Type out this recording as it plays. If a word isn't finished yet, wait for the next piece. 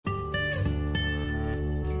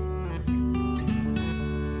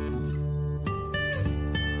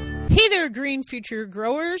Hey there, Green Future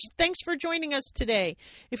Growers. Thanks for joining us today.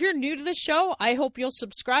 If you're new to the show, I hope you'll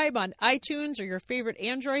subscribe on iTunes or your favorite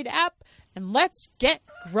Android app, and let's get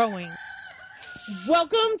growing.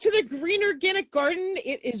 Welcome to the Green Organic Garden.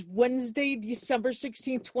 It is Wednesday, December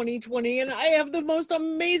 16th, 2020, and I have the most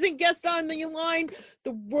amazing guest on the line,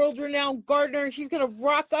 the world-renowned gardener. He's going to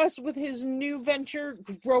rock us with his new venture,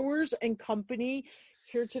 Growers and Company.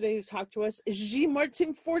 Here today to talk to us is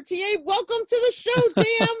Jean-Martin Fortier. Welcome to the show,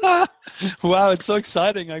 Dan. Wow, it's so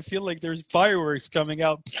exciting. I feel like there's fireworks coming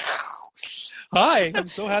out. Hi, I'm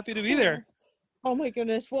so happy to be there. Oh my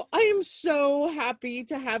goodness. Well, I am so happy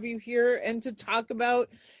to have you here and to talk about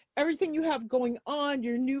everything you have going on,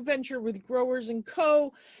 your new venture with Growers and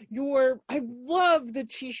Co. I love the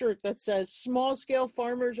t-shirt that says small scale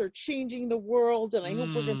farmers are changing the world. And I hope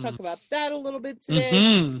we're going to talk about that a little bit today.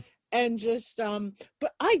 Mm-hmm. And just,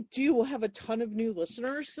 but I do have a ton of new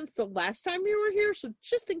listeners since the last time you were here. So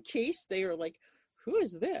just in case they are like, who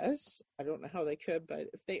is this? I don't know how they could, but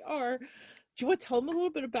if they are, do you want to tell them a little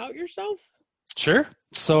bit about yourself? Sure.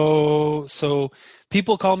 So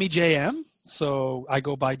people call me JM. So I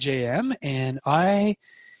go by JM, and I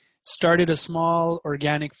started a small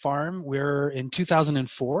organic farm. We're in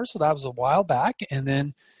 2004. So that was a while back. And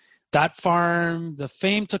then that farm, the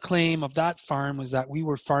fame to claim of that farm was that we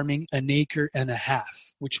were farming 1.5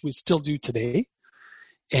 acres, which we still do today.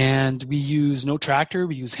 And we use no tractor,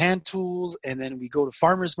 we use hand tools, and then we go to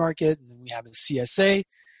farmers market, and then we have a CSA,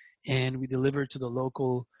 and we deliver to the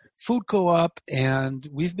local food co-op. And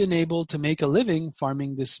we've been able to make a living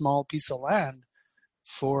farming this small piece of land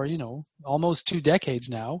for, almost 2 decades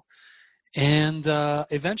now. And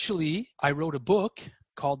eventually I wrote a book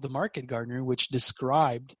called The Market Gardener, which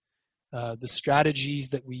described the strategies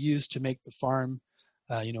that we use to make the farm,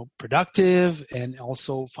 productive and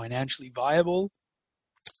also financially viable.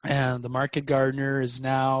 And The Market Gardener is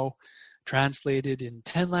now translated in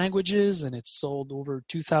 10 languages, and it's sold over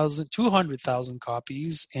 200,000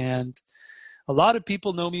 copies. And a lot of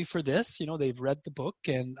people know me for this. They've read the book,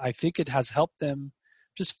 and I think it has helped them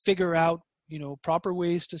just figure out, proper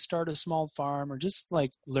ways to start a small farm, or just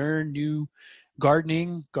like learn new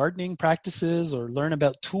gardening practices, or learn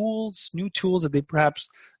about new tools that they perhaps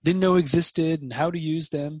didn't know existed and how to use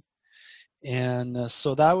them. And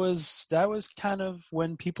so that was kind of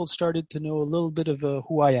when people started to know a little bit of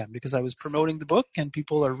who I am, because I was promoting the book and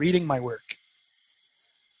people are reading my work.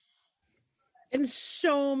 And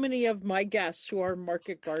so many of my guests who are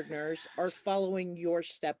market gardeners are following your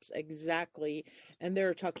steps exactly. And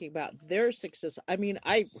they're talking about their success. I mean,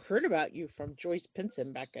 I heard about you from Joyce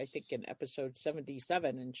Pinson back, I think, in episode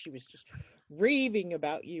 77. And she was just raving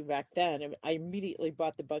about you back then. And I immediately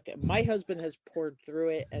bought the book. And my husband has poured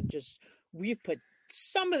through it. And we've put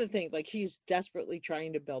some of the things, like he's desperately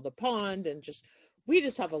trying to build a pond, and we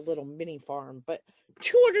just have a little mini farm. But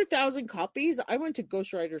 200,000 copies. I went to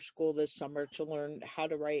ghostwriter school this summer to learn how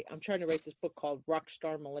to write. I'm trying to write this book called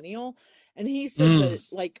Rockstar Millennial. And he said that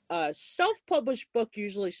like a self-published book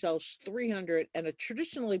usually sells 300 and a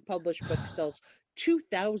traditionally published book sells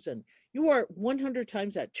 2,000. You are 100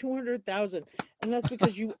 times that, 200,000. And that's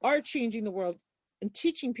because you are changing the world and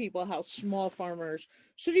teaching people how small farmers.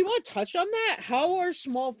 So do you want to touch on that? How are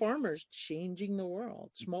small farmers changing the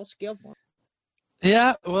world? Small scale farmers.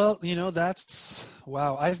 Yeah, well,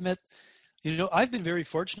 wow. I've been very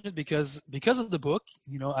fortunate because of the book.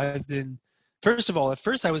 I've been, first of all, at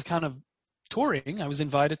first I was kind of touring. I was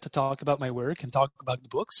invited to talk about my work and talk about the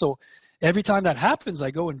book. So every time that happens,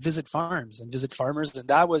 I go and visit farms and visit farmers. And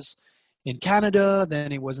that was in Canada,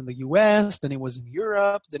 then it was in the US, then it was in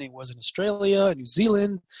Europe, then it was in Australia, New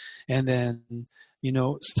Zealand, and then,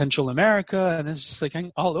 Central America. And it's just like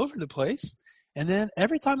all over the place. And then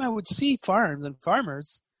every time I would see farms and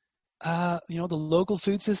farmers, the local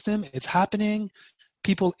food system, it's happening.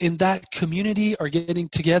 People in that community are getting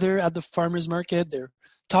together at the farmers market. They're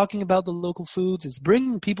talking about the local foods. It's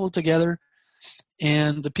bringing people together.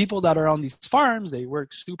 And the people that are on these farms, they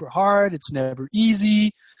work super hard. It's never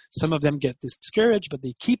easy. Some of them get discouraged, but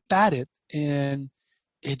they keep at it. And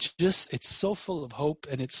it's so full of hope,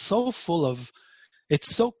 and it's so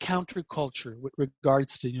counterculture with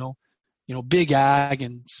regards to, big ag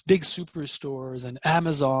and big superstores and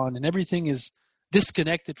Amazon, and everything is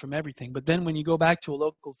disconnected from everything. But then when you go back to a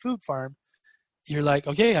local food farm, you're like,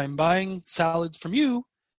 okay, I'm buying salads from you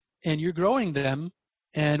and you're growing them,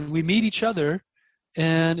 and we meet each other,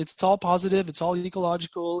 and it's all positive, it's all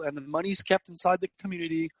ecological, and the money's kept inside the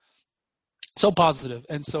community. So positive.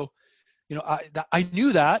 And so, I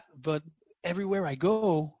knew that, but everywhere I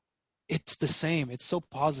go, it's the same. It's so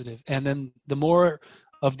positive. And then the more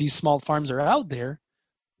of these small farms are out there,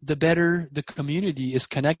 the better the community is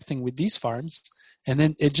connecting with these farms. And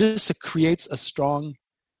then it just creates a strong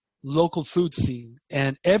local food scene.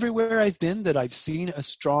 And everywhere I've been that I've seen a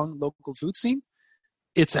strong local food scene,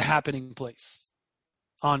 it's a happening place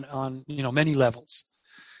on many levels.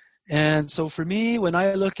 And so for me, when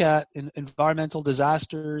I look at environmental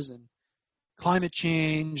disasters and climate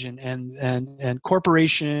change and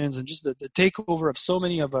corporations and just the takeover of so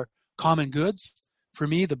many of our common goods, for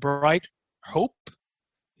me, the bright hope,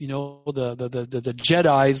 the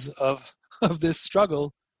Jedis of this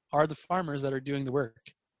struggle are the farmers that are doing the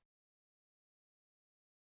work.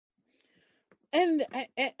 And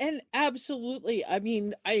absolutely. I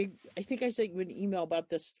mean, I think I sent you an email about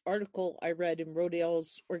this article I read in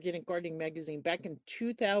Rodale's Organic Gardening magazine back in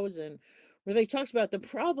 2000, where they talked about the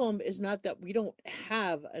problem is not that we don't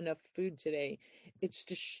have enough food today, it's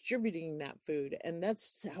distributing that food. And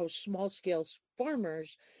that's how small scale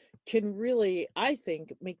farmers can really, I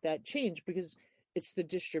think, make that change, because it's the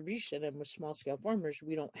distribution. And with small scale farmers,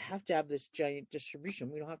 we don't have to have this giant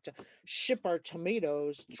distribution. We don't have to ship our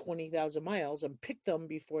tomatoes 20,000 miles and pick them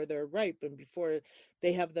before they're ripe and before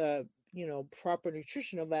they have the, proper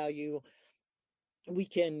nutritional value. We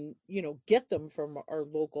can, get them from our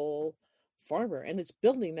local farmer, and it's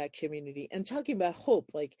building that community. And talking about hope,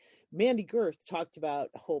 like Mandy Girth talked about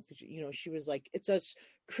hope. She was like, it's us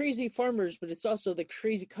crazy farmers, but it's also the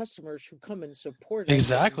crazy customers who come and support us.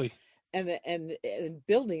 Exactly. And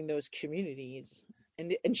building those communities.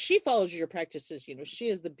 And she follows your practices. She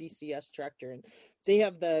is the BCS tractor, and they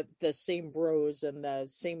have the same rows and the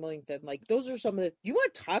same length. And like, those are some of the, you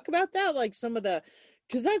want to talk about that? Like some of the,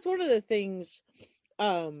 because that's one of the things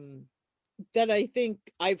that I think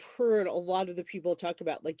I've heard a lot of the people talk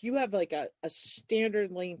about. Like, you have like a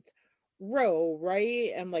standard length row,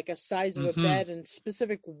 right? And like a size of a bed, and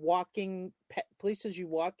specific walking places you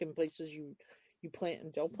walk and places you plant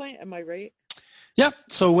and don't plant. Am I right? Yeah.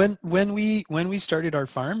 So when we started our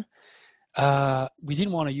farm, we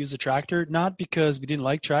didn't want to use a tractor, not because we didn't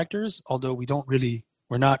like tractors, although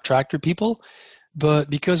we're not tractor people, but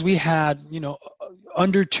because we had,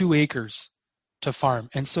 under 2 acres to farm.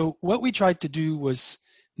 And so what we tried to do was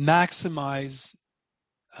maximize,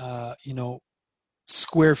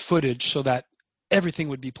 square footage so that everything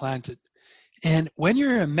would be planted. And when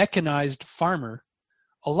you're a mechanized farmer,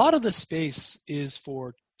 a lot of the space is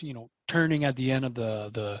for, turning at the end of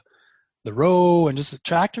the row, and just the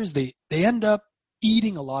tractors, they end up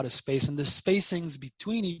eating a lot of space. And the spacings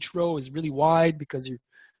between each row is really wide because your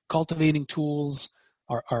cultivating tools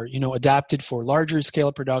are adapted for larger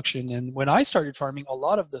scale production. And when I started farming, a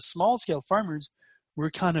lot of the small scale farmers were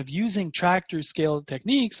kind of using tractor scale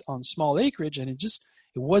techniques on small acreage, and it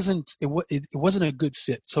wasn't a good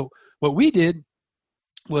fit. So what we did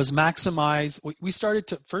was maximize. We started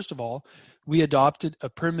to, first of all, we adopted a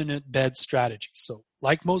permanent bed strategy. So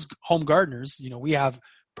like most home gardeners, we have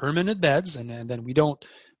permanent beds, and then we don't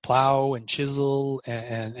plow and chisel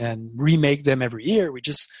and remake them every year.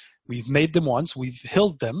 We've made them once, we've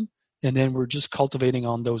hilled them, and then we're just cultivating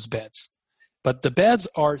on those beds. But the beds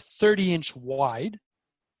are 30-inch wide,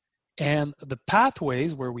 and the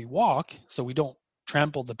pathways where we walk, so we don't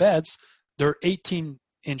trample the beds, they're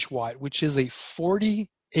 18-inch wide, which is a 48-inch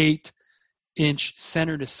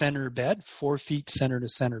center-to-center bed, 4 feet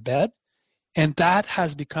center-to-center bed. And that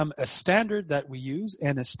has become a standard that we use,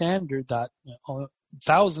 and a standard that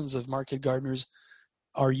thousands of market gardeners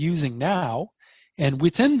are using now. And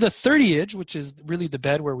within the 30-inch, which is really the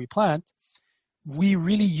bed where we plant, we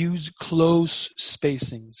really use close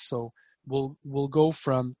spacings. So we'll go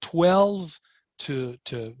from 12 to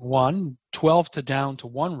 1, 12 to down to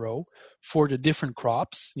 1 row for the different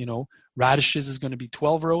crops. Radishes is going to be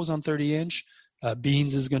 12 rows on 30-inch.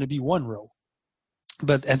 Beans is going to be 1 row.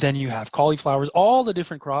 And then you have cauliflowers. All the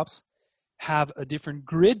different crops have a different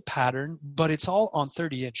grid pattern, but it's all on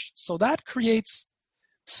 30-inch. So that creates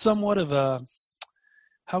somewhat of a,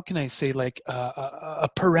 how can I say, like a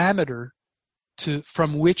parameter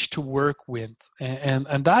from which to work with.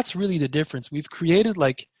 And that's really the difference. We've created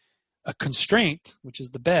like a constraint, which is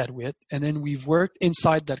the bed width, and then we've worked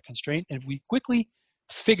inside that constraint, and we quickly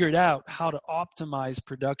figured out how to optimize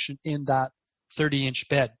production in that 30-inch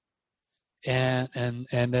bed. And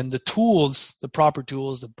then the tools, the proper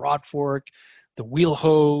tools, the broad fork, the wheel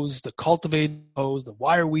hose, the cultivating hose, the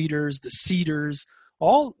wire weeders, the seeders,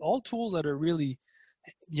 all tools that are really,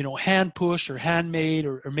 hand push or handmade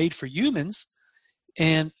or made for humans.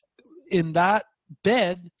 And in that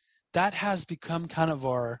bed, that has become kind of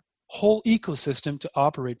our whole ecosystem to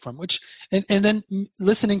operate from, which, and then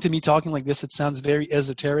listening to me talking like this, it sounds very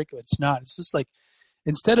esoteric, but it's not. It's just like,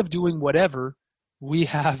 instead of doing whatever, we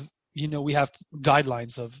have we have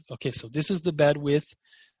guidelines of, okay, so this is the bed width,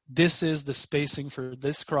 this is the spacing for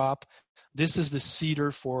this crop, this is the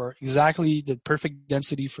seeder for exactly the perfect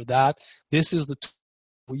density for that, this is the tool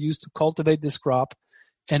we use to cultivate this crop,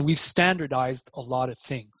 and we've standardized a lot of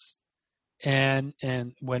things. And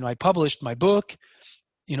when I published my book,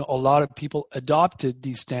 a lot of people adopted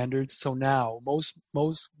these standards. So now most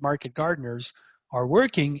market gardeners are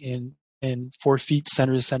working in 4 feet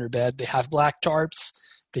center to center bed. They have black tarps.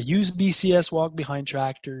 They use BCS walk behind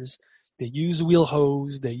tractors. They use wheel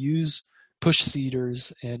hose. They use push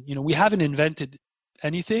seeders. And we haven't invented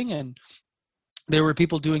anything. And there were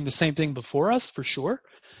people doing the same thing before us, for sure.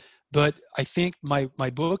 But I think my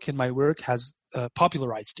book and my work has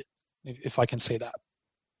popularized it, if I can say that.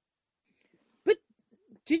 But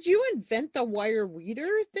did you invent the wire weeder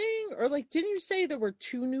thing? Or didn't you say there were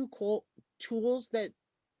 2 new tools that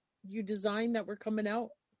you designed that were coming out?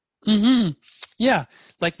 Mm-hmm. Yeah.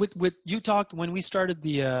 Like with you talked, when we started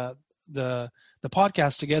the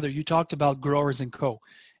podcast together, you talked about Growers & Co.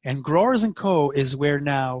 And Growers & Co. is where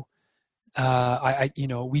now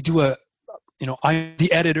we do I'm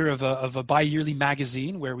the editor of a bi-yearly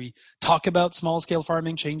magazine where we talk about small scale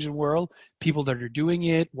farming, changing the world, people that are doing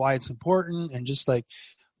it, why it's important, and just like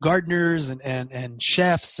gardeners and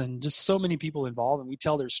chefs and just so many people involved, and we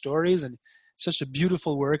tell their stories, and it's such a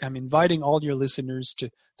beautiful work. I'm inviting all your listeners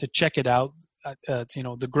to check it out. It's,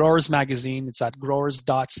 the Growers magazine. It's at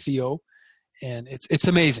growers.co, and it's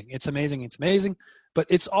amazing. It's amazing. But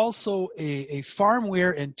it's also a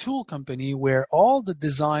farmware and tool company where all the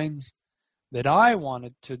designs that I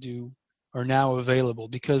wanted to do are now available,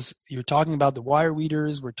 because you're talking about the wire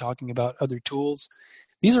weeders, we're talking about other tools.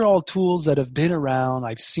 These are all tools that have been around.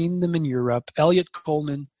 I've seen them in Europe. Elliot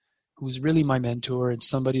Coleman, who's really my mentor and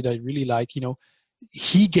somebody that I really like,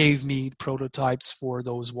 he gave me prototypes for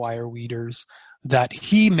those wire weeders that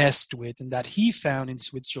he messed with and that he found in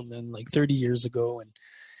Switzerland like 30 years ago.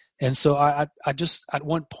 And so I just, at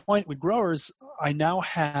one point with Growers, I now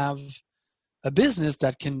have a business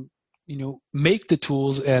that can, make the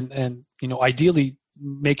tools and ideally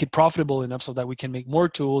make it profitable enough so that we can make more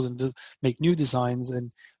tools and make new designs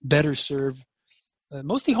and better serve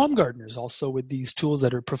mostly home gardeners also with these tools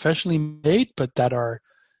that are professionally made, but that are,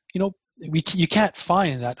 you can't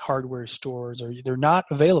find at hardware stores, or they're not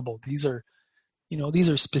available. These are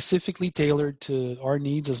specifically tailored to our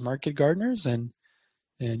needs as market gardeners. And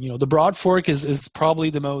the Broad Fork is probably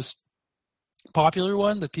the most popular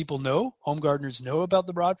one that people know. Home gardeners know about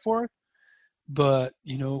the Broad Fork. But,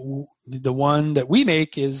 the one that we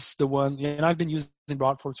make is the one, and I've been using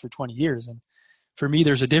Broad Forks for 20 years. And for me,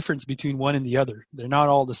 there's a difference between one and the other. They're not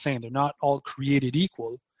all the same. They're not all created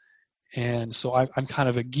equal. And so I'm kind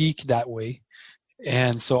of a geek that way.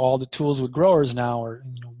 And so all the tools with Growers now are,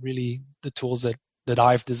 really the tools that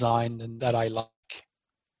I've designed and that I like.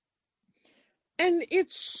 And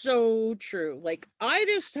it's so true. I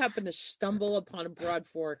just happened to stumble upon a Broad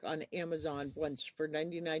Fork on Amazon once for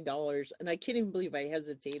 $99, and I can't even believe I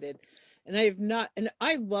hesitated. And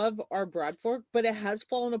I love our Broad Fork, but it has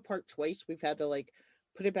fallen apart twice. We've had to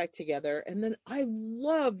put it back together. And then I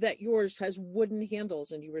love that yours has wooden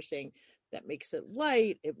handles, and you were saying that makes it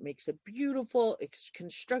light, it makes it beautiful, it's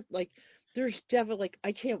there's definitely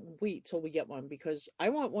I can't wait till we get one, because I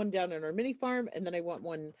want one down in our mini farm, and then I want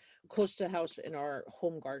one close to the house in our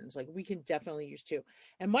home gardens. We can definitely use 2.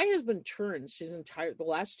 And my husband turns the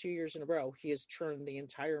last 2 years in a row, he has turned the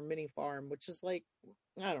entire mini farm, which is I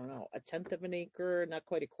don't know, 1/10 of an acre, not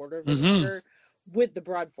quite 1/4 of an acre, with the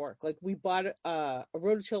Broad Fork. We bought a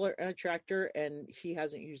rototiller and a tractor, and he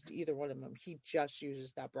hasn't used either one of them. He just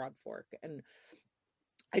uses that Broad Fork. And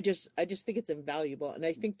I just think it's invaluable. And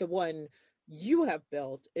I think the one you have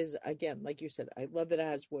built is, again, like you said, I love that it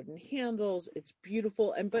has wooden handles. It's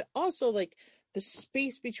beautiful. But also the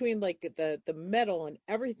space between the metal and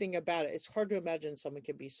everything about it. It's hard to imagine someone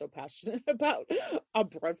can be so passionate about a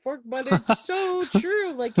Broad Fork, but it's so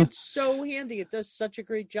true. It's so handy. It does such a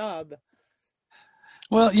great job.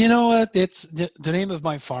 Well, you know what? It's the name of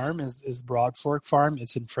my farm is Broad Fork Farm.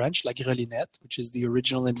 It's in French, like Relinette, which is the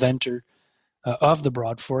original inventor of the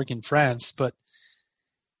Broad Fork in France. But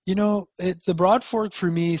the Broad Fork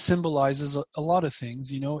for me symbolizes a lot of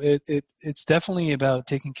things. It's definitely about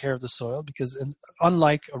taking care of the soil, because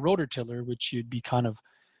unlike a rototiller, which you'd be kind of,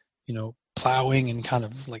 plowing and kind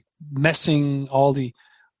of messing all the,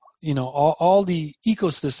 all the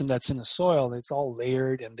ecosystem that's in the soil, it's all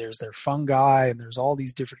layered, and there's their fungi, and there's all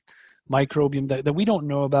these different microbiome that we don't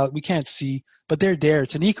know about, we can't see, but they're there.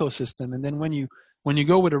 It's an ecosystem. And then when you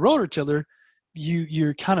go with a rototiller,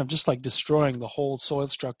 you're kind of just destroying the whole soil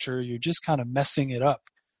structure. You're just kind of messing it up.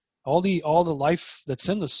 all the life that's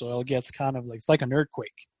in the soil gets kind of like, it's like an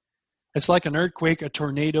earthquake. It's like an earthquake, a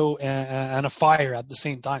tornado, and a fire at the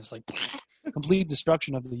same time. It's like complete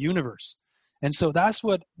destruction of the universe. And so that's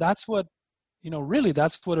what really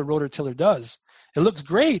that's what a rototiller does. It looks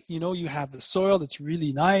great. You have the soil that's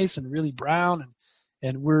really nice and really brown,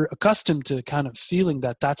 and we're accustomed to kind of feeling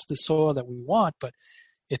that that's the soil that we want. But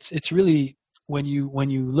it's really, when you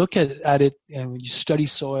look at it, and when you study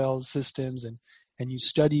soil systems, and you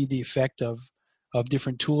study the effect of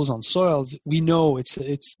different tools on soils, we know it's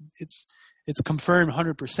confirmed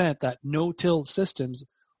 100% that no-till systems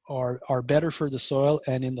are better for the soil,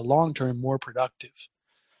 and in the long term more productive.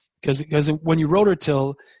 Because when you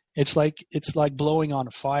rototill, it's like blowing on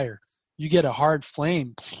a fire. You get a hard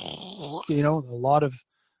flame. A lot of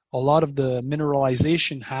the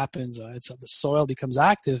mineralization happens. The soil becomes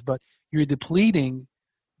active, but you're depleting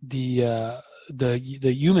the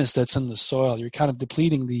humus that's in the soil. You're kind of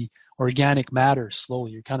depleting the organic matter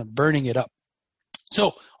slowly. You're kind of burning it up.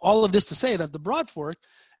 So all of this to say that the broad fork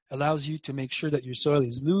allows you to make sure that your soil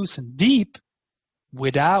is loose and deep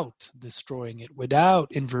without destroying it,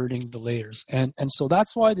 without inverting the layers. And so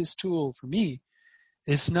that's why this tool for me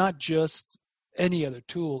is not just any other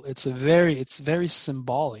tool. It's very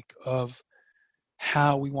symbolic of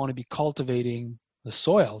how we want to be cultivating the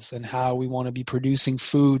soils and how we want to be producing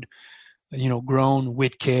food, grown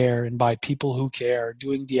with care and by people who care,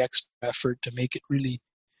 doing the extra effort to make it really,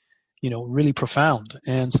 really profound.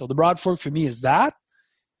 And so the broad fork for me is that.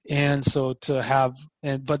 And so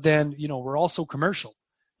but then, we're also commercial.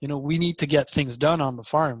 We need to get things done on the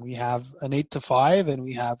farm. We have an 8 to 5, and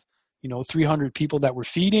we have, 300 people that we're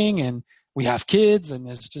feeding, and we have kids, and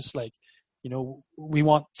it's just like, we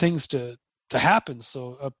want things to happen.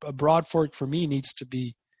 So a broad fork for me needs to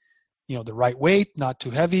be, the right weight, not too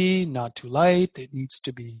heavy, not too light. It needs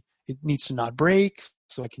to not break,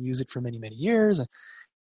 so I can use it for many, many years.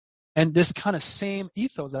 And this kind of same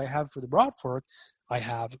ethos that I have for the broad fork, I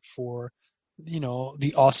have for,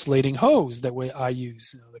 the oscillating hose that way I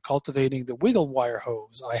use, the cultivating the wiggle wire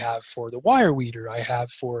hose. I have for the wire weeder. I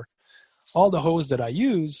have for all the hose that I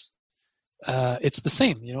use. It's the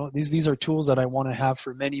same. These are tools that I want to have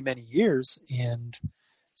for many, many years. And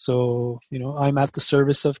so, I'm at the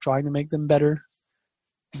service of trying to make them better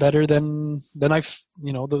than I've,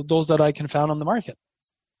 those that I can find on the market.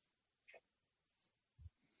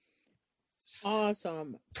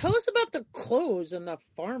 Awesome. Tell us about the clothes and the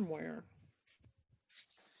farmware.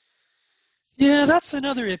 Yeah, that's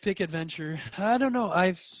another epic adventure. I don't know.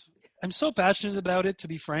 I'm so passionate about it, to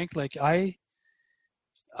be frank. Like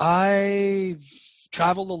I've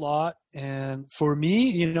traveled a lot, and for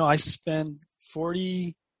me, I spend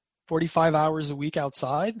 45 hours a week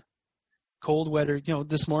outside, cold weather.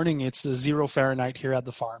 This morning it's 0 Fahrenheit here at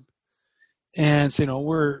the farm. And so,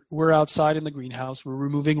 we're outside in the greenhouse, we're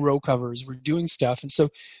removing row covers, we're doing stuff. And so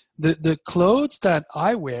the clothes that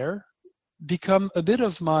I wear become a bit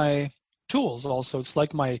of my tools also. It's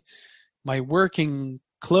like my working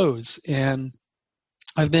clothes. And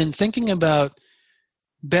I've been thinking about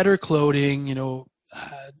better clothing,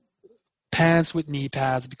 pants with knee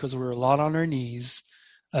pads because we're a lot on our knees,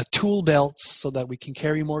 tool belts so that we can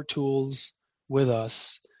carry more tools with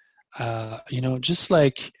us, just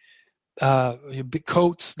like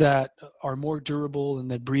coats that are more durable and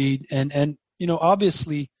that breathe. And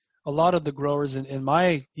obviously a lot of the growers in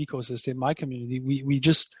my ecosystem, my community,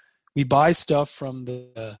 we buy stuff from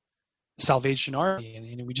the Salvation Army,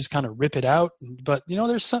 and we just kind of rip it out. But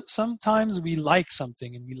there's sometimes we like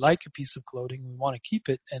something, and we like a piece of clothing, we want to keep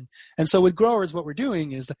it. And so with growers, what we're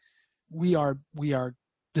doing is that we are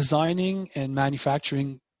designing and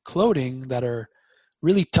manufacturing clothing that are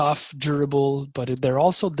really tough, durable, but they're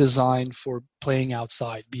also designed for playing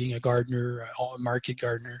outside, being a gardener, a market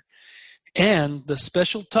gardener. And the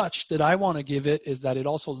special touch that I want to give it is that it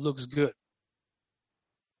also looks good.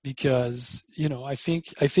 Because, I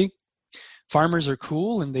think farmers are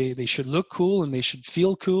cool, and they should look cool, and they should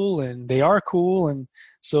feel cool, and they are cool. And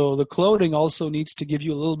so the clothing also needs to give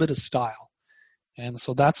you a little bit of style. And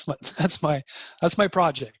so that's my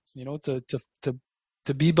project,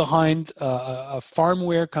 to be behind a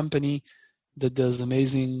farmware company that does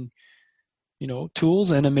amazing, tools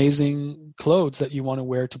and amazing clothes that you want to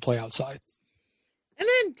wear to play outside. And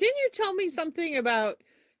then didn't you tell me something about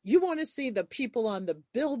you want to see the people on the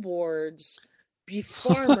billboards be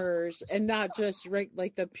farmers and not just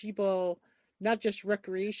like the people, not just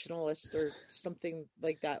recreationalists or something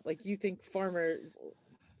like that? Like you think farmer,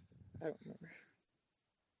 I don't remember.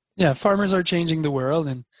 Yeah, farmers are changing the world.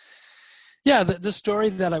 And yeah, the story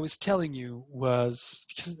that I was telling you was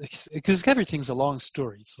because everything's a long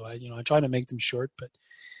story, so I try to make them short. But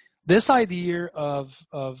this idea of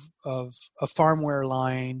a farmware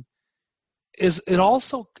line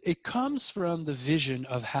it comes from the vision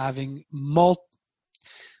of having more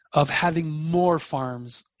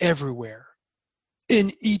farms everywhere,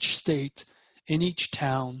 in each state, in each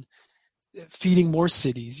town, feeding more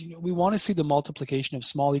cities. We want to see the multiplication of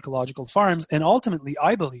small ecological farms, and ultimately,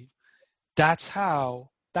 I believe that's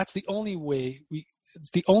the only way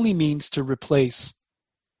it's the only means to replace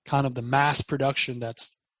kind of the mass production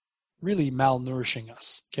that's really malnourishing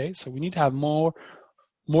us. Okay, so we need to have more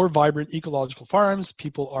vibrant ecological farms.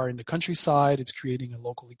 People are in the countryside. It's creating a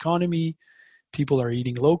local economy. People are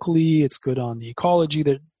eating locally. It's good on the ecology.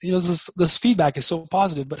 That this feedback is so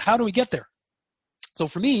positive. But how do we get there? So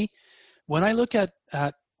for me, when I look at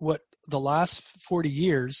what the last 40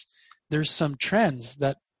 years, there's some trends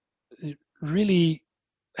that really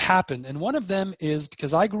happened, and one of them is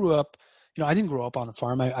because I grew up. I didn't grow up on a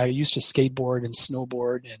farm. I used to skateboard and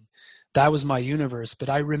snowboard, and that was my universe. But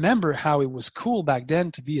I remember how it was cool back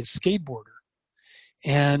then to be a skateboarder.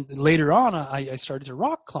 And later on, I started to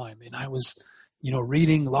rock climb, and I was,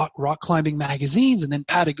 reading rock climbing magazines. And then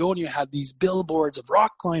Patagonia had these billboards of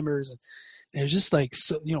rock climbers, and it was just like,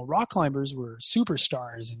 so, rock climbers were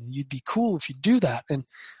superstars, and you'd be cool if you do that. And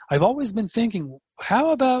I've always been thinking,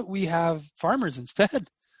 how about we have farmers instead?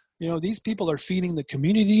 These people are feeding the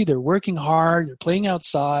community. They're working hard. They're playing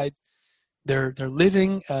outside. They're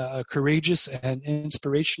living a courageous and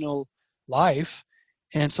inspirational life.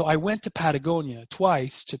 And so I went to Patagonia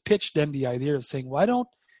twice to pitch them the idea of saying, why don't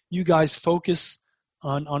you guys focus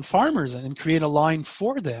on farmers and create a line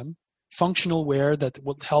for them, functional wear that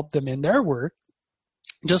will help them in their work,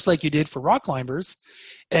 just like you did for rock climbers,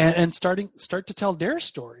 and start to tell their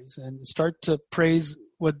stories and start to praise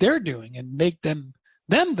what they're doing and make them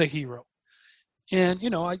the hero. And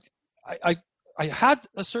I had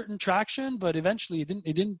a certain traction, but eventually it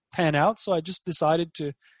didn't pan out. So I just decided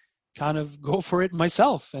to kind of go for it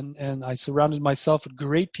myself, and I surrounded myself with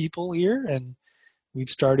great people here, and we've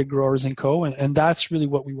started Growers & Co. and that's really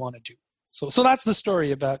what we want to do. So that's the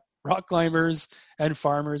story about rock climbers and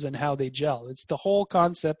farmers and how they gel. It's the whole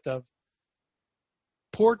concept of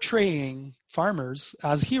portraying farmers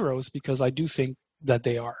as heroes, because I do think that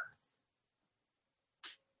they are.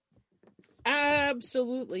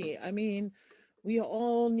 Absolutely. I mean, we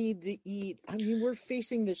all need to eat. I mean, we're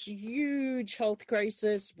facing this huge health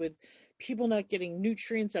crisis with people not getting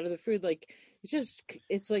nutrients out of the food. Like,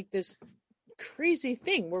 it's like this crazy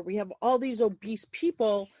thing where we have all these obese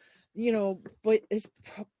people, but it's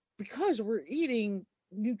because we're eating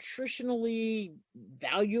nutritionally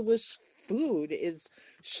valueless food is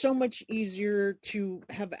so much easier to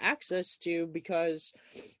have access to, because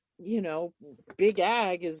big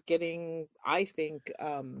ag is getting, I think,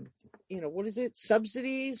 what is it?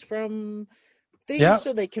 Subsidies from things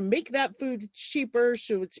so they can make that food cheaper.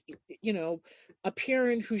 So it's, a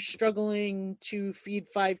parent who's struggling to feed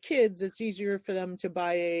 5 kids, it's easier for them to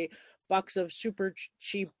buy a box of super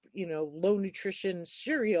cheap, low nutrition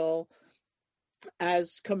cereal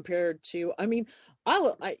as compared to, I mean,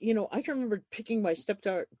 I can remember picking my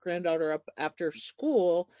granddaughter up after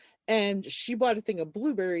school, and she bought a thing of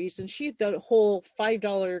blueberries, and she ate the whole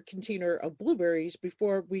 $5 container of blueberries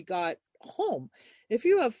before we got home. If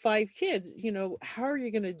you have 5 kids, how are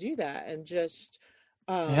you going to do that? And just,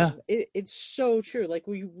 it's so true. Like,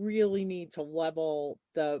 we really need to level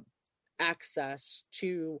the access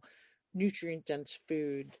to nutrient dense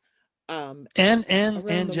food. And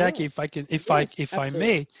Jackie, if I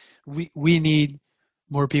may, we need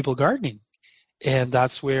more people gardening, and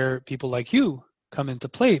that's where people like you come into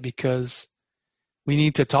play, because we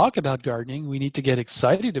need to talk about gardening. We need to get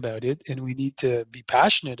excited about it, and we need to be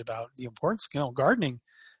passionate about the importance. Gardening,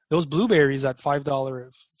 those blueberries at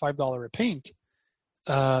 $5 a pint,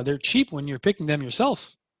 they're cheap when you're picking them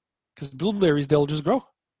yourself, because blueberries, they'll just grow.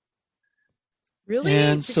 Really?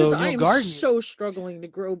 And because so I am gardening, so struggling to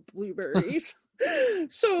grow blueberries.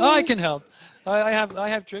 So I can help. I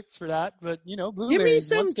have tricks for that, but blueberries, give me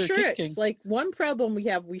some once they're tricks. kicking. Like, one problem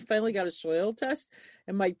we finally got a soil test,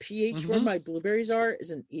 and my pH where my blueberries are is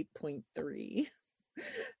an 8.3.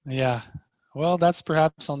 Yeah, well, that's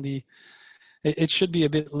perhaps on the. It should be a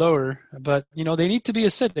bit lower, but they need to be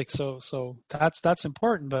acidic, so that's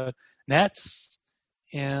important. But nets,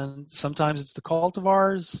 and sometimes it's the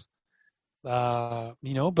cultivars, but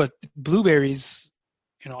blueberries.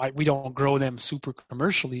 We don't grow them super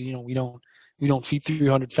commercially. We don't feed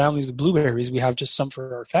 300 families with blueberries. We have just some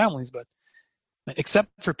for our families, but except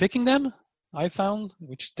for picking them, I found,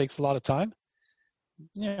 which takes a lot of time,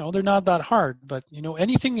 they're not that hard. But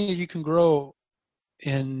anything that you can grow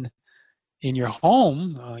in your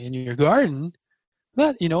home, in your garden,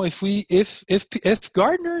 But if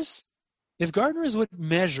gardeners would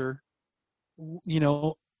measure,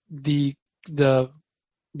 the the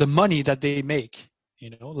the money that they make,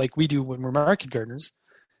 like we do when we're market gardeners,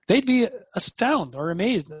 they'd be astounded or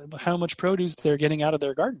amazed at how much produce they're getting out of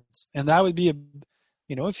their gardens. And that would be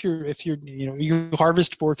if you're you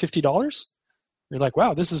harvest for $50, you're like,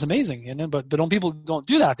 wow, this is amazing. And then, but people don't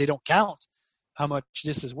do that. They don't count how much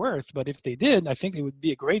this is worth. But if they did, I think it would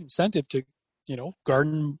be a great incentive to,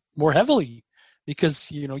 garden more heavily,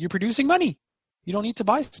 because, you're producing money. You don't need to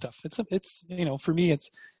buy stuff. It's for me,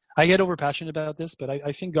 I get over passionate about this, but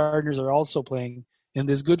I think gardeners are also playing in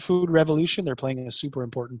this good food revolution. They're playing a super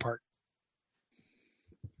important part.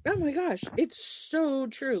 Oh my gosh, it's so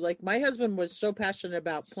true. Like my husband was so passionate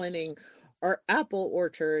about planting our apple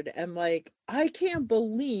orchard, and like I can't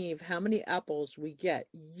believe how many apples we get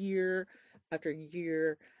year after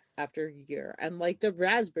year after year. And like the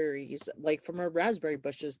raspberries, like from our raspberry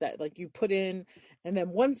bushes that like you put in, and then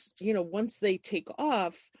once they take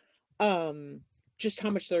off, um just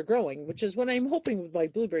how much they're growing, which is what I'm hoping with my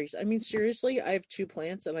blueberries. I mean, seriously, I have two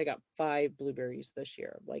plants and I got five blueberries this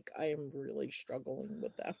year. Like I am really struggling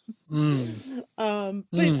with them. Mm. But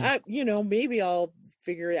Mm. maybe I'll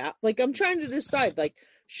figure it out. Like I'm trying to decide, like,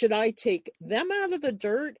 should I take them out of the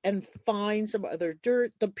dirt and find some other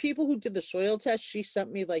dirt? The people who did the soil test, she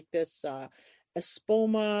sent me like this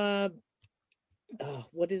espoma,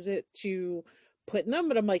 what is it, to put in them,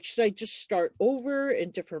 but I'm like, should I just start over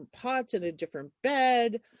in different pots in a different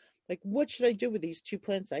bed? Like, what should I do with these two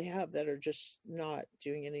plants I have that are just not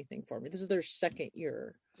doing anything for me? This is their second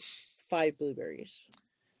year, five blueberries.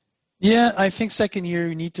 Yeah, I think second year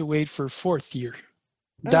you need to wait for fourth year.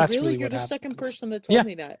 Oh, That's really? really You're what the second happens. person that Yeah, told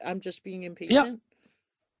me that. I'm just being yeah, impatient.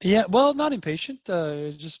 yeah. Well, not impatient.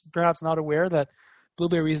 Just perhaps not aware that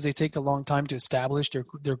blueberries, they take a long time to establish.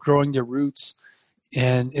 They're growing their roots,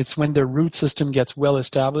 and it's when their root system gets well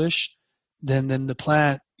established, then the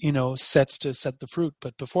plant sets to set the fruit.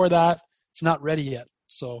 But before that, it's not ready yet.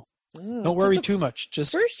 So don't Because worry the too much.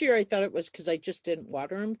 Just first year I thought it was because I just didn't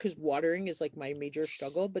water them, because watering is like my major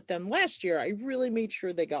struggle. But then last year I really made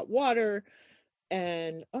sure they got water.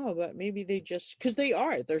 And but maybe they just, because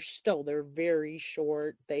they're very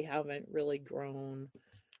short. They haven't really grown.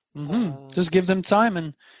 just Um, give them time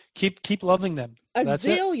and keep loving them. That's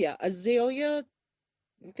it. azalea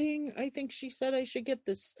thing. I think she said I should get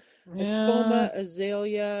this Yeah. espoma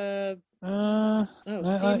azalea. Oh,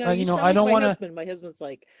 see, now you sound I like don't my want to. husband. My husband's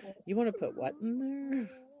like, you want to put what in there?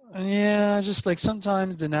 Yeah, just like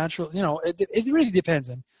sometimes the natural, it really depends.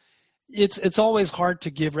 And it's always hard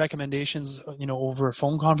to give recommendations, over a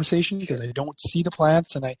phone conversation because Sure. I don't see the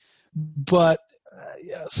plants, but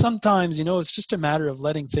yeah, sometimes, it's just a matter of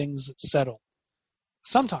letting things settle.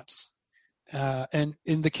 Sometimes, and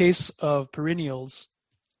in the case of perennials,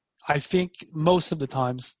 I think most of the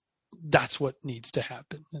times that's what needs to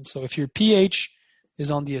happen. And so if your pH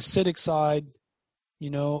is on the acidic side,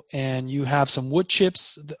 and you have some wood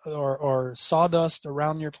chips or sawdust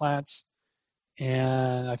around your plants,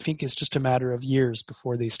 and I think it's just a matter of years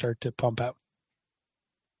before they start to pump out.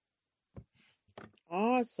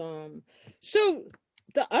 Awesome. So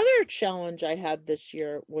the other challenge I had this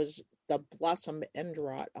year was the blossom end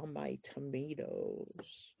rot on my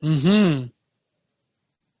tomatoes. Mm-hmm.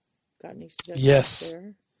 Got any suggestions Yes.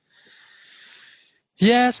 there?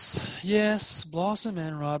 Yes. Blossom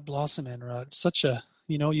end rot. Such a,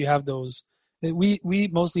 you have those. We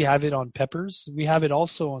mostly have it on peppers. We have it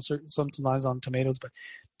also on sometimes on tomatoes, but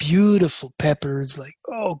beautiful peppers, like,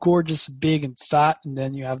 oh, gorgeous, big and fat. And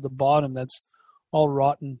then you have the bottom that's all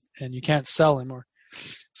rotten and you can't sell them.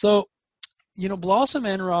 So, blossom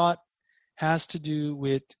end rot has to do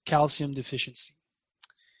with calcium deficiency.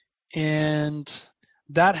 And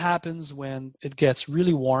that happens when it gets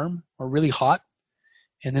really warm or really hot.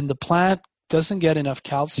 And then the plant doesn't get enough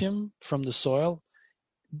calcium from the soil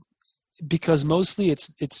because mostly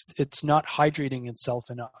it's not hydrating itself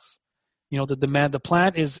enough. The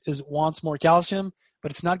plant wants more calcium,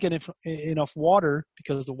 but it's not getting enough water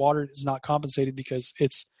because the water is not compensated because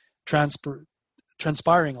it's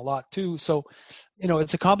transpiring a lot too. So,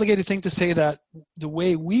 it's a complicated thing to say that the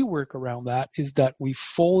way we work around that is that we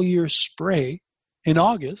foliar spray in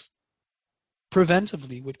August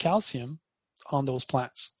preventively with calcium on those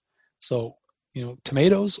plants. So,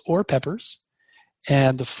 tomatoes or peppers,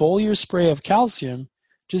 and the foliar spray of calcium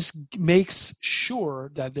just makes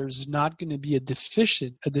sure that there's not going to be a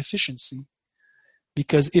deficiency.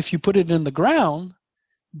 Because if you put it in the ground,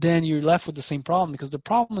 then you're left with the same problem, because the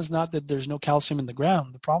problem is not that there's no calcium in the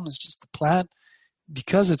ground. The problem is just the plant,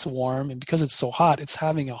 because it's warm and because it's so hot, it's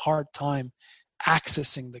having a hard time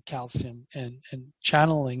accessing the calcium and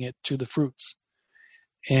channeling it to the fruits.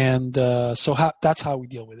 And that's how we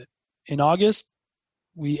deal with it. In August,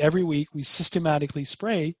 every week we systematically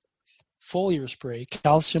spray foliar spray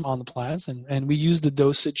calcium on the plants, and we use the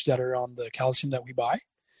dosage that are on the calcium that we buy,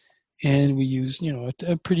 and we use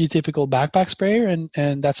a pretty typical backpack sprayer,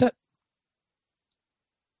 and that's it.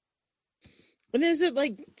 And is it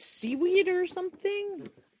like seaweed or something?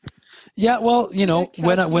 Yeah, well,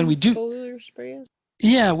 when we do foliar sprays?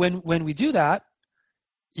 Yeah, when we do that,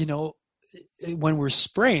 when we're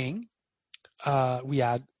spraying, we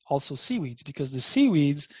add also seaweeds, because the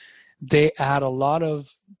seaweeds, they add a lot of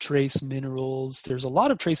trace minerals. There's a lot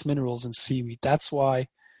of trace minerals in seaweed. That's why,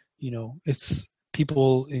 it's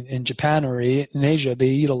people in Japan or in Asia, they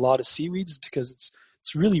eat a lot of seaweeds, because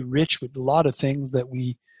it's really rich with a lot of things that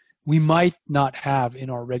we might not have in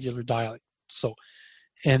our regular diet. So,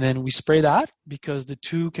 and then we spray that because the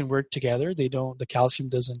two can work together. The calcium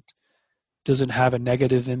doesn't have a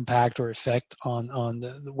negative impact or effect on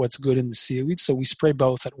what's good in the seaweed. So we spray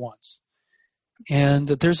both at once. And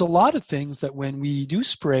there's a lot of things that when we do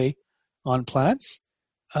spray on plants,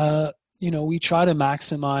 we try to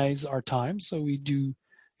maximize our time. So we do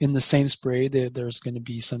in the same spray. There's going to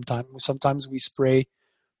be sometimes we spray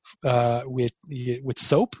with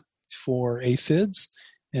soap for aphids,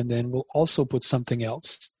 and then we'll also put something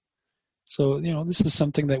else. So this is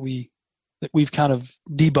something that we've kind of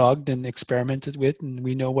debugged and experimented with, and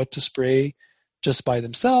we know what to spray just by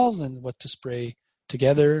themselves and what to spray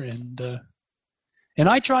together. And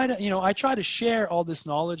I try to share all this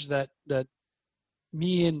knowledge that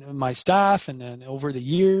me and my staff, and then over the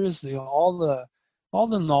years, all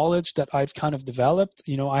the knowledge that I've kind of developed.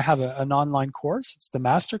 I have an online course. It's the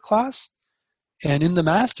master class, and in the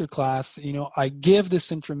master class, I give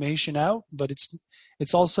this information out, but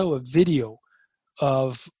it's also a video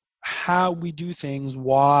of how we do things,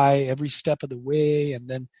 why, every step of the way, and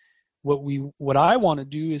then what I want to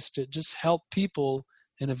do is to just help people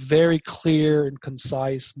in a very clear and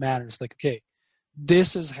concise manner. It's like, okay,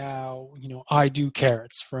 this is how I do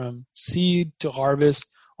carrots from seed to harvest,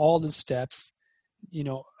 all the steps,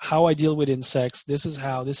 how I deal with insects. This is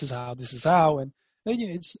how, and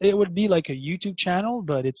it would be like a YouTube channel,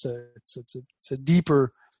 but it's a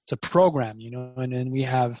deeper, it's a program, and then we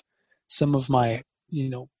have some of my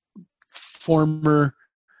former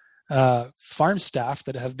farm staff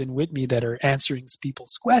that have been with me that are answering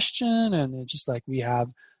people's question, and it's just like we have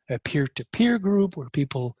a peer-to-peer group where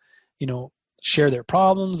people share their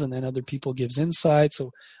problems, and then other people gives insight.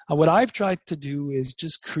 So what I've tried to do is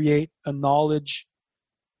just create a knowledge-based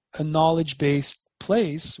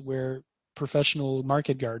place where professional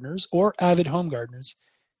market gardeners or avid home gardeners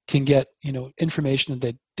can get information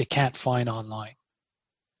that they can't find online.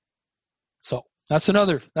 So that's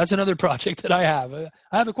another project that I have. I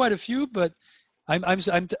have quite a few, but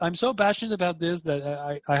I'm so passionate about this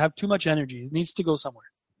that I have too much energy. It needs to go somewhere.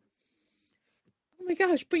 Oh my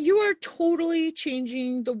gosh, but you are totally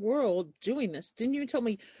changing the world doing this. Didn't you tell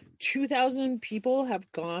me 2,000 people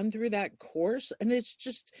have gone through that course? And it's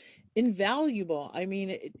just invaluable. I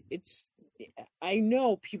mean, I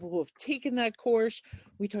know people who have taken that course.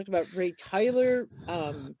 We talked about Ray Tyler.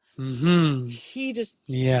 He just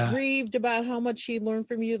raved about how much he learned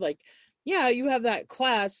from you. Like, yeah, you have that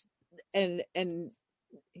class, and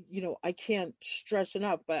I can't stress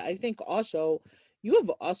enough, but I think also you have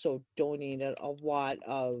also donated a lot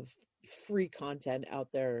of free content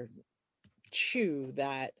out there too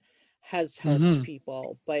that has helped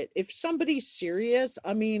people. But if somebody's serious,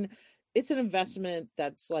 I mean, it's an investment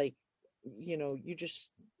that's like, you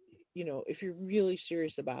just, if you're really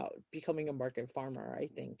serious about becoming a market farmer, I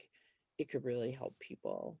think it could really help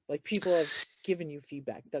people. Like, people have given you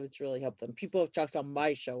feedback that it's really helped them. People have talked on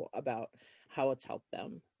my show about how it's helped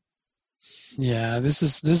them. Yeah, this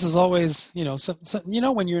is always,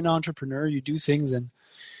 when you're an entrepreneur, you do things, and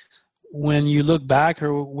when you look back,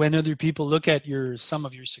 or when other people look at some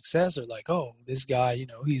of your success, they're like, oh, this guy,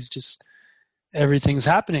 he's just, everything's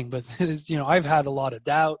happening. But I've had a lot of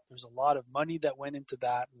doubt. There's a lot of money that went into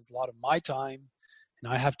that. There's a lot of my time,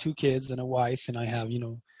 and I have 2 kids and a wife, and I have,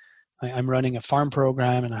 I'm running a farm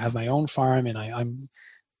program, and I have my own farm, and I'm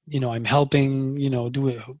helping,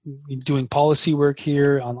 doing policy work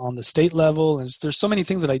here on the state level. And there's so many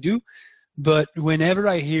things that I do. But whenever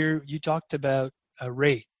I hear you talked about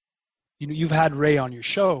Ray, you've had Ray on your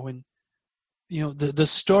show, and the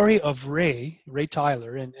story of Ray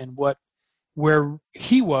Tyler, and where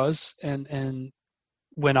he was, and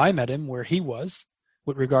when I met him, where he was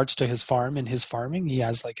with regards to his farm and his farming. He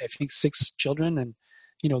has, like, I think 6 children, and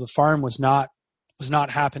the farm was not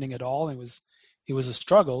happening at all. It was a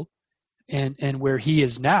struggle. And where he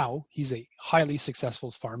is now, he's a highly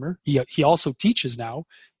successful farmer. He also teaches now.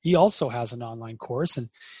 He also has an online course,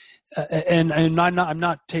 and I'm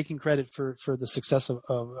not taking credit for the success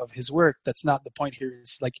of his work. That's not the point here.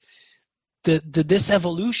 Is like this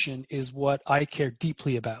evolution is what I care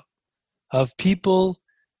deeply about, of people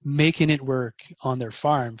making it work on their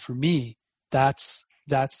farm. For me, that's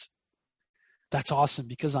awesome,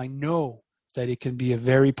 because I know that it can be a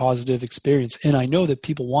very positive experience, and I know that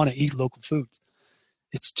people want to eat local foods.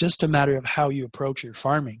 It's just a matter of how you approach your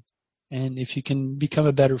farming. And if you can become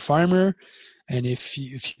a better farmer, and if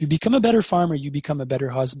you become a better farmer, you become a better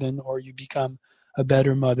husband, or you become a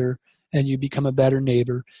better mother, and you become a better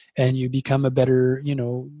neighbor, and you become a better,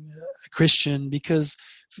 Christian, because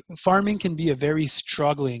farming can be a very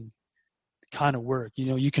struggling kind of work.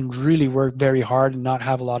 You can really work very hard and not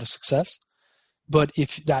have a lot of success. But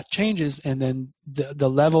if that changes, and then the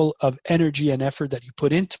level of energy and effort that you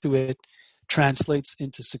put into it translates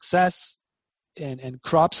into success and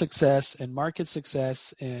crop success and market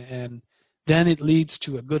success, and then it leads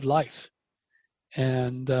to a good life.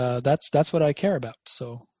 And that's what I care about.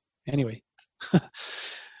 So anyway,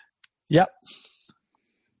 yeah.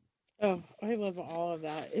 Oh, I love all of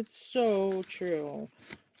that. It's so true.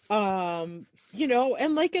 And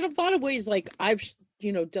like in a lot of ways, like I've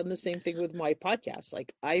done the same thing with my podcast.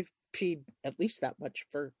 Like I've paid at least that much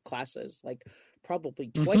for classes, like probably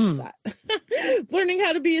twice that. Learning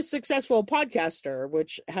how to be a successful podcaster,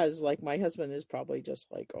 which has, like, my husband is probably just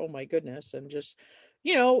like, oh my goodness. And just,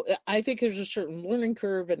 I think there's a certain learning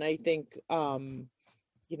curve, and I think I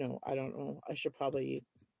don't know, I should probably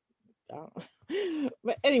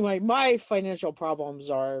but anyway, my financial problems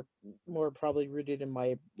are more probably rooted in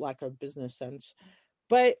my lack of business sense.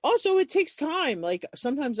 But also it takes time. Like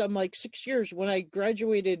sometimes I'm like 6 years. When I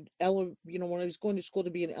graduated, when I was going to school to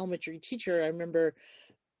be an elementary teacher, I remember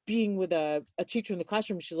being with a teacher in the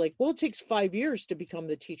classroom. She's like, well, it takes 5 years to become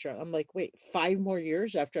the teacher. I'm like, wait, 5 more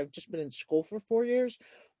years after I've just been in school for 4 years?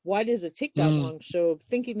 Why does it take that long? So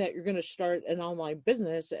thinking that you're going to start an online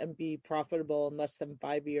business and be profitable in less than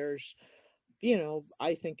 5 years,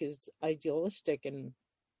 I think is idealistic. And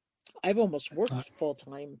I've almost worked full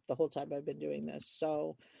time the whole time I've been doing this.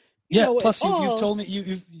 So, plus you've told me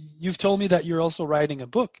you've told me that you're also writing a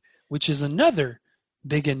book, which is another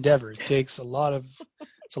big endeavor. It takes a lot of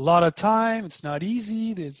time. It's not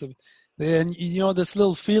easy. Then this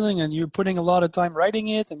little feeling, and you're putting a lot of time writing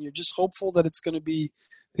it, and you're just hopeful that it's going to be,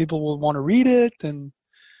 people will want to read it, and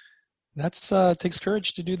that's takes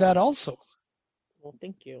courage to do that also. Well,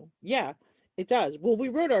 thank you. Yeah, it does. Well, we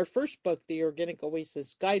wrote our first book, the Organic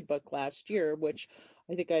Oasis Guidebook, last year, which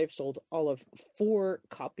I think I've sold all of 4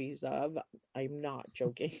 copies of. I'm not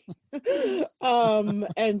joking. But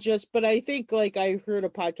I think, like, I heard a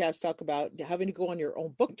podcast talk about having to go on your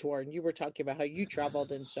own book tour, and you were talking about how you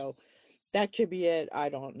traveled, and so that could be it. I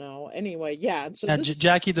don't know. Anyway, yeah. And so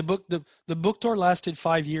Jackie, the book tour lasted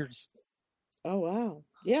 5 years. Oh wow,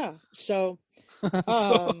 yeah. So,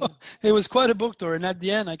 so it was quite a book tour, and at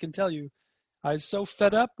the end, I can tell you, I was so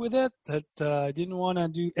fed up with it that I didn't want to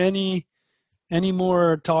do any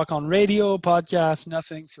more talk on radio, podcast,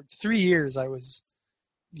 nothing. For 3 years, I was,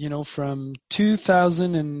 from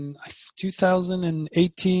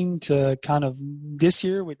 2018 to kind of this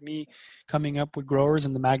year, with me coming up with Growers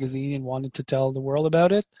in the magazine and wanted to tell the world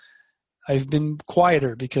about it. I've been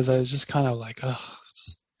quieter because I was just kind of like,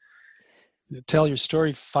 tell your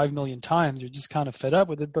story 5 million times. You're just kind of fed up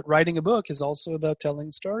with it. But writing a book is also about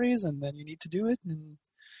telling stories, and then you need to do it, and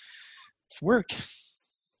it's work.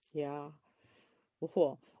 Yeah.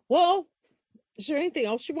 Cool. Well, is there anything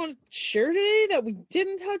else you want to share today that we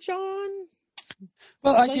didn't touch on?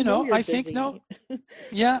 Well, I think no.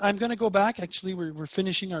 Yeah, I'm going to go back. Actually, we're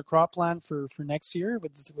finishing our crop plan for next year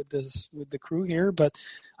with the crew here. But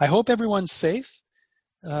I hope everyone's safe.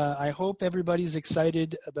 I hope everybody's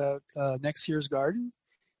excited about next year's garden.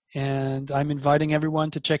 And I'm inviting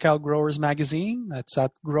everyone to check out Growers Magazine. That's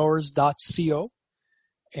at growers.co.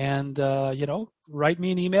 And, write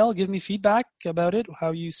me an email, give me feedback about it,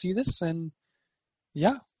 how you see this. And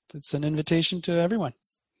yeah, it's an invitation to everyone.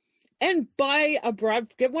 And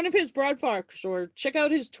get one of his broadforks, or check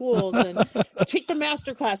out his tools, and take the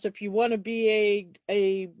masterclass if you want to be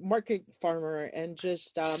a market farmer, and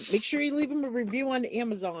just make sure you leave him a review on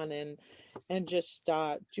Amazon, and just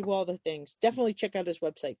do all the things. Definitely check out his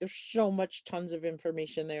website. There's so much, tons of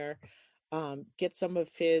information there. Get some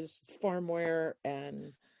of his farmware,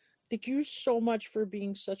 and thank you so much for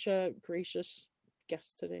being such a gracious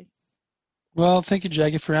guest today. Well, thank you,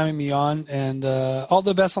 Jackie, for having me on, and all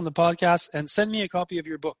the best on the podcast, and send me a copy of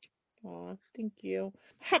your book. Thank you.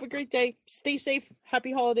 Have a great day. Stay safe.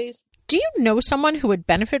 Happy holidays. Do you know someone who would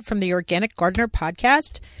benefit from the Organic Gardener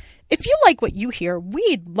podcast? If you like what you hear,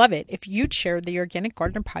 we'd love it if you'd share the Organic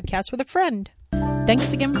Gardener podcast with a friend.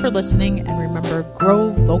 Thanks again for listening, and remember, grow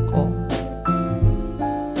local.